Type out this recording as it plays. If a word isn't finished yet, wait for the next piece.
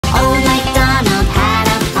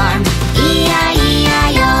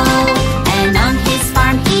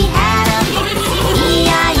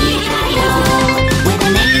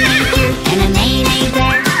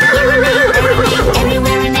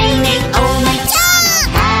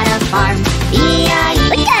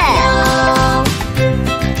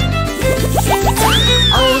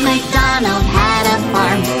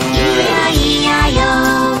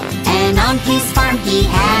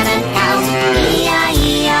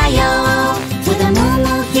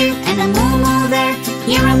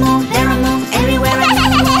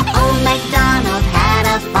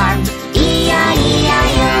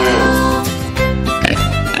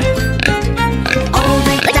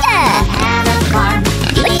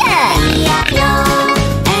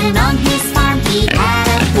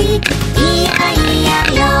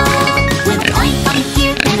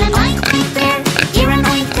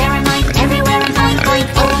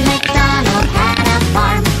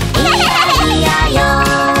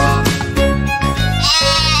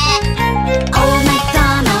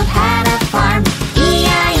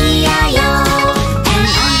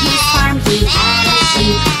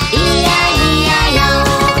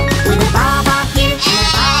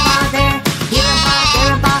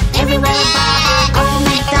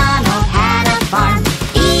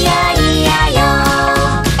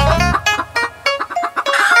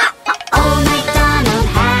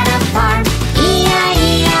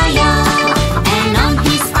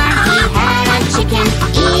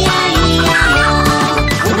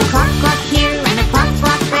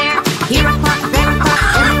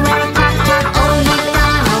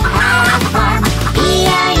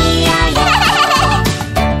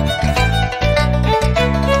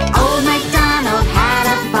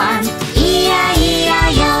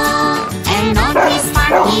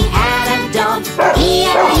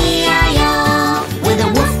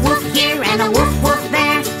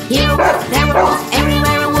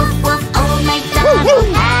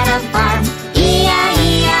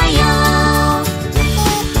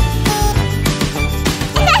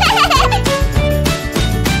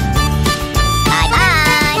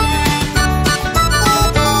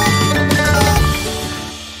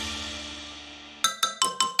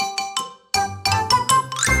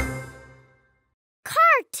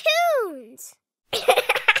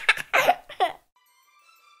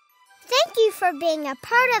Thank you for being a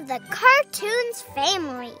part of the CarToons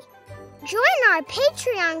family. Join our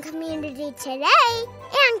Patreon community today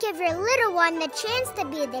and give your little one the chance to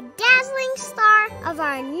be the dazzling star of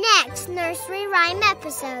our next nursery rhyme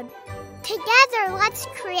episode. Together, let's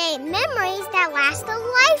create memories that last a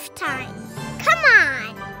lifetime. Come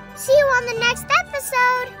on! See you on the next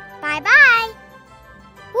episode. Bye-bye.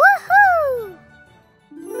 Woohoo!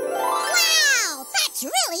 Wow, that's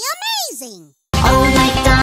really amazing! Oh,